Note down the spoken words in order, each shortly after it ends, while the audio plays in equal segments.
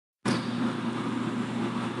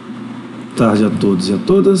tarde a todos e a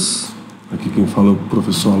todas. Aqui quem fala é o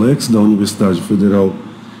professor Alex, da Universidade Federal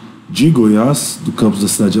de Goiás, do campus da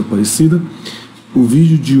cidade de Aparecida. O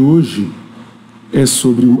vídeo de hoje é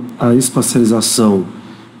sobre a espacialização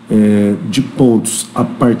de pontos a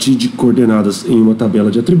partir de coordenadas em uma tabela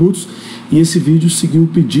de atributos. E esse vídeo seguiu o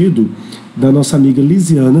pedido da nossa amiga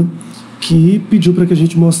Lisiana, que pediu para que a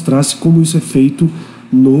gente mostrasse como isso é feito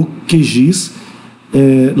no QGis.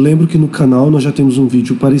 Lembro que no canal nós já temos um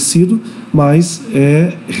vídeo parecido, mas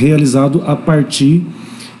é realizado a partir,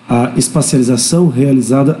 a espacialização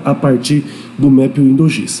realizada a partir do map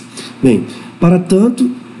Windows. Bem, para tanto,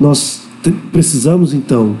 nós precisamos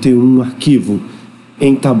então ter um arquivo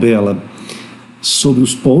em tabela sobre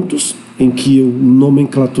os pontos, em que eu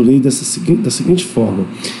nomenclaturei da seguinte forma: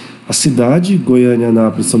 a cidade, Goiânia,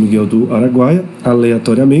 Anápolis, São Miguel do Araguaia,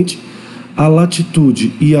 aleatoriamente, a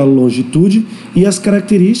latitude e a longitude e as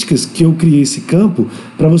características que eu criei esse campo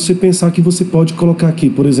para você pensar que você pode colocar aqui,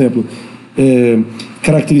 por exemplo,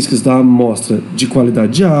 características da amostra de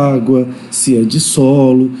qualidade de água, se é de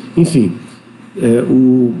solo, enfim,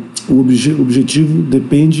 o objetivo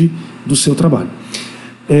depende do seu trabalho.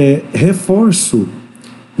 Reforço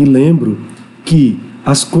e lembro que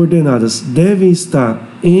as coordenadas devem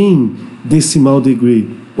estar em decimal degree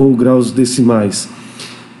ou graus decimais,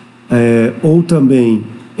 ou também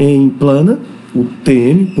em plana, o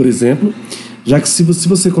TM, por exemplo, já que se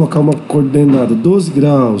você colocar uma coordenada 12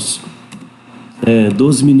 graus,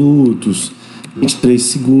 12 minutos, 23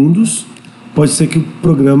 segundos, pode ser que o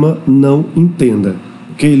programa não entenda,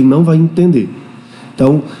 ok? Ele não vai entender.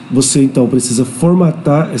 Então, você precisa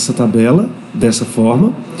formatar essa tabela dessa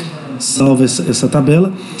forma, salva essa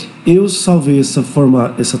tabela. Eu salvei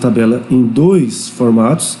essa tabela em dois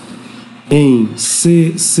formatos, em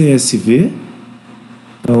CSV,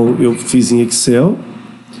 então eu fiz em Excel,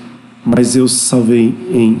 mas eu salvei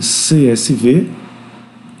em CSV,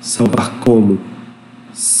 salvar como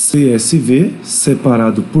CSV,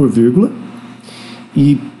 separado por vírgula,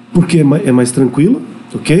 e porque é mais tranquilo,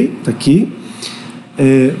 ok? Tá aqui.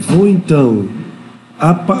 Vou então,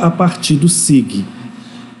 a partir do SIG,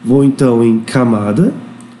 vou então em camada,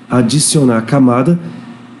 adicionar a camada,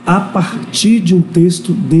 a partir de um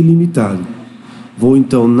texto delimitado. Vou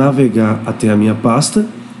então navegar até a minha pasta.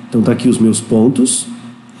 Então está aqui os meus pontos.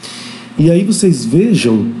 E aí vocês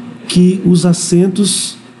vejam que os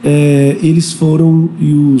acentos, eles foram,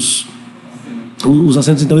 e os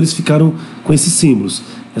acentos então eles ficaram com esses símbolos.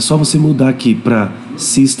 É só você mudar aqui para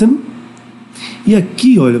System. E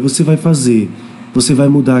aqui, olha, você vai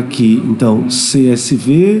mudar aqui então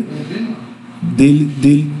CSV,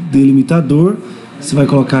 delimitador. Você vai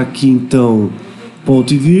colocar aqui então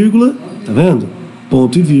ponto e vírgula, tá vendo?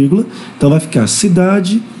 Ponto e vírgula. Então vai ficar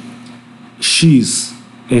cidade, X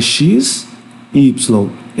é X, Y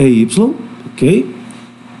é Y, ok?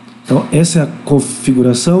 Então essa é a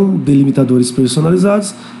configuração, delimitadores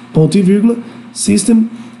personalizados, ponto e vírgula, System.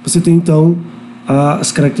 Você tem então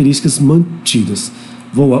as características mantidas.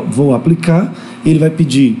 Vou aplicar, ele vai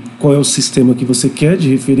pedir qual é o sistema que você quer de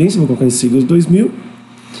referência, vou colocar em siglas 2000,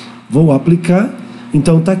 vou aplicar.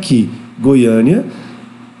 Então está aqui Goiânia,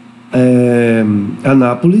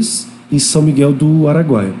 Anápolis e São Miguel do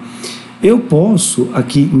Araguaia. Eu posso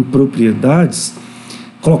aqui em propriedades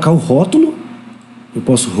colocar o rótulo, eu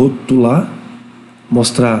posso rotular,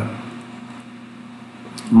 mostrar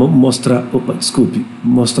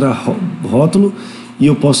rótulo, e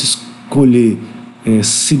eu posso escolher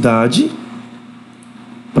cidade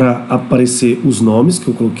para aparecer os nomes que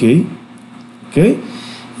eu coloquei, ok?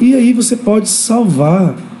 E aí você pode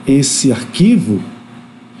salvar esse arquivo.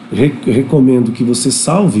 Recomendo que você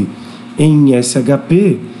salve em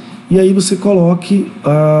SHP, e aí você coloque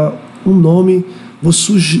um nome. Vou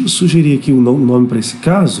sugerir aqui um nome para esse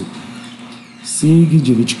caso, SIG,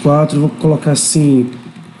 dia 24, vou colocar assim,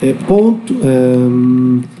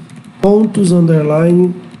 pontos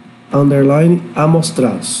underline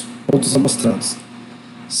amostrados, pontos amostrados.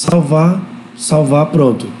 Salvar,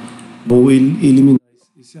 pronto. Vou eliminar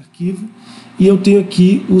esse arquivo e eu tenho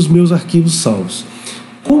aqui os meus arquivos salvos.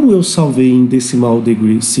 Como eu salvei em decimal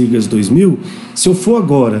degree siglas 2000, se eu for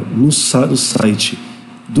agora no site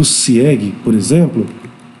do CIEG, por exemplo,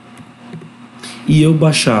 e eu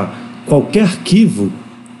baixar qualquer arquivo,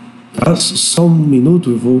 tá? Só um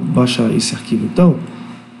minuto, eu vou baixar esse arquivo então.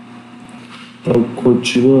 Então,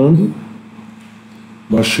 continuando,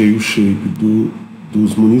 baixei o shape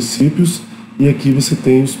dos municípios e aqui você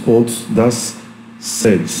tem os pontos das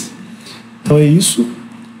sedes. Então é isso.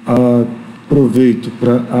 Aproveito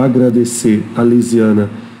para agradecer a Lisiana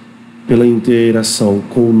pela interação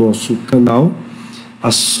com o nosso canal,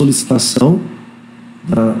 a solicitação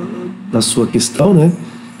da sua questão, né,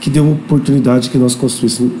 que deu a oportunidade que nós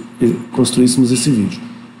construíssemos esse vídeo.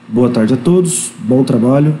 Boa tarde a todos, bom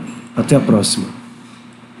trabalho, até a próxima.